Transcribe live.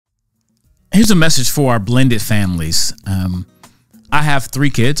Here's a message for our blended families. I have 3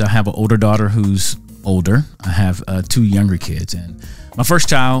 kids. I have an older daughter who's older. I have 2 younger kids, and my first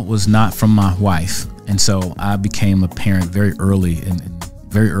child was not from my wife, and so I became a parent very early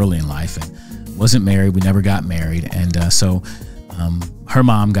in life, and wasn't married. We never got married, and so her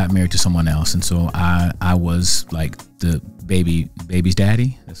mom got married to someone else, and so I was like the baby's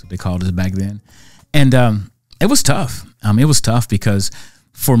daddy. That's what they called us back then, and it was tough. It was tough because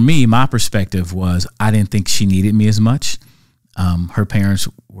for me, my perspective was I didn't think she needed me as much. Her parents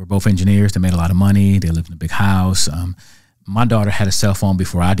were both engineers. They made a lot of money. They lived in a big house. My daughter had a cell phone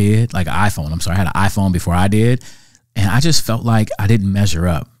before I did, like an iPhone. I'm sorry, I had an iPhone before I did. And I just felt like I didn't measure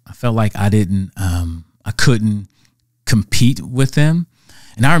up. I felt like I couldn't compete with them.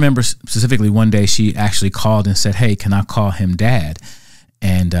 And I remember specifically one day she actually called and said, "Hey, can I call him Dad?"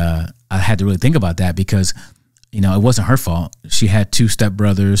 And I had to really think about that because, it wasn't her fault. She had 2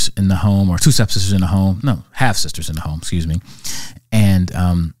 stepbrothers in the home, or 2 stepsisters in the home. No, half sisters in the home, excuse me. And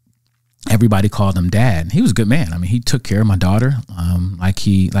everybody called him Dad. He was a good man. I mean, he took care of my daughter like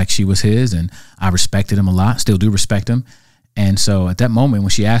she was his, and I respected him a lot. Still do respect him. And so at that moment when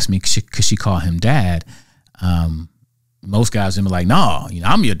she asked me, could she call him Dad? Most guys would be like, "No,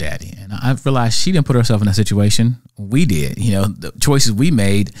 I'm your daddy." And I realized she didn't put herself in that situation. We did. The choices we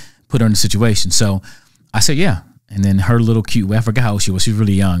made put her in the situation. So I said, "Yeah." And then her little cute way, I forgot how old she was. She was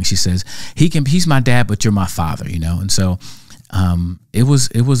really young. She says, he's my dad, but you're my father, And so it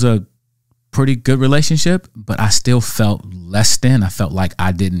was a pretty good relationship, but I still felt less than. I felt like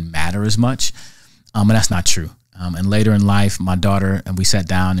I didn't matter as much. And that's not true. And later in life, my daughter, and we sat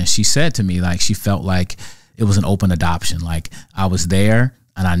down, and she said to me, like, she felt like it was an open adoption. Like I was there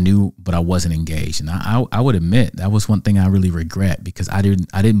and I knew, but I wasn't engaged. And I would admit that was one thing I really regret, because I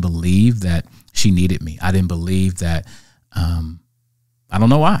didn't believe that she needed me. I didn't believe that. I don't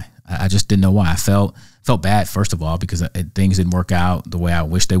know why. I just didn't know why. I felt bad, first of all, because things didn't work out the way I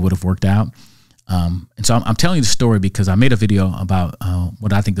wish they would have worked out. And so I'm telling you the story because I made a video about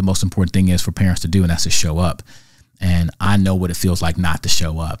what I think the most important thing is for parents to do, and that's to show up. And I know what it feels like not to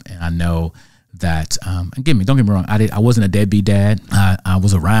show up. And I know that, and don't get me wrong, I wasn't a deadbeat dad. I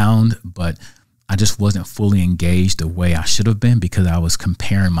was around, but I just wasn't fully engaged the way I should have been, because I was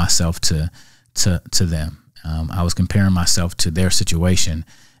comparing myself to them. I was comparing myself to their situation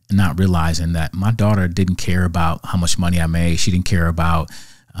and not realizing that my daughter didn't care about how much money I made. She didn't care about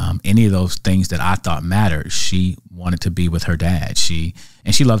any of those things that I thought mattered. She wanted to be with her dad. She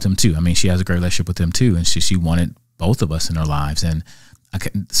loved him too. I mean, she has a great relationship with him too, and she wanted both of us in her lives. And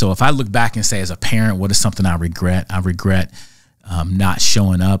so if I look back and say, as a parent, what is something I regret? I regret not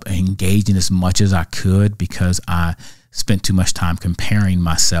showing up and engaging as much as I could, because I spent too much time comparing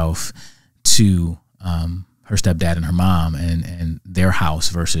myself to her stepdad and her mom and their house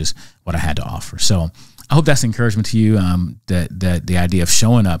versus what I had to offer. So I hope that's encouragement to you, that the idea of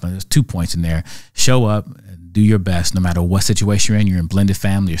showing up, and there's 2 points in there: show up, do your best, no matter what situation you're in blended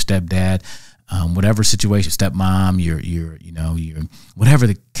family, your stepdad, whatever situation, stepmom, your whatever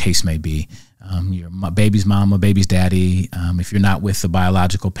the case may be, your baby's mama, baby's daddy. If you're not with the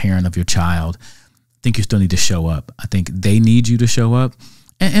biological parent of your child, I think you still need to show up. I think they need you to show up.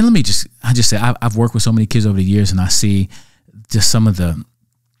 And let me I just say, I've worked with so many kids over the years, and I see just some of the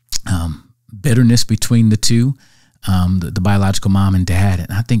bitterness between the two, the biological mom and dad,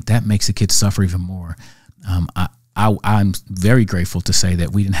 and I think that makes the kids suffer even more. I'm very grateful to say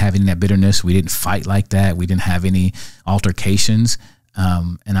that we didn't have any of that bitterness. We didn't fight like that. We didn't have any altercations,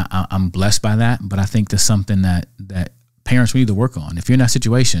 and I'm blessed by that. But I think there's something that parents need to work on. If you're in that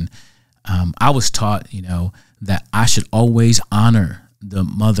situation, I was taught, that I should always honor the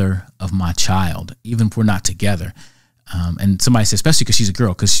mother of my child, even if we're not together. And somebody said, especially because she's a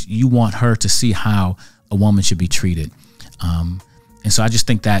girl, because you want her to see how a woman should be treated. And so I just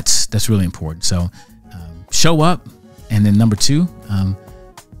think that's really important. So show up. And then number 2,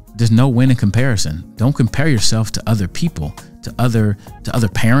 there's no win in comparison. Don't compare yourself to other people, to other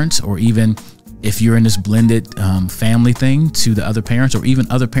parents, or even if you're in this blended family thing, to the other parents, or even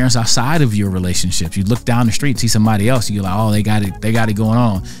other parents outside of your relationships. You look down the street and see somebody else, and you're like, oh, they got it going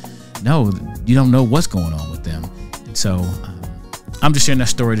on. No, you don't know what's going on with them. And so I'm just sharing that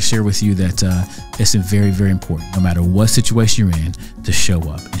story to share with you that it's very, very important, no matter what situation you're in, to show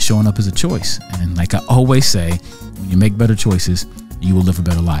up. And showing up is a choice. And like I always say, when you make better choices, you will live a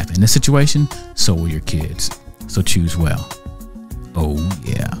better life. In this situation, so will your kids. So choose well. Oh,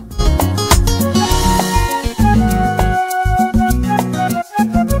 yeah.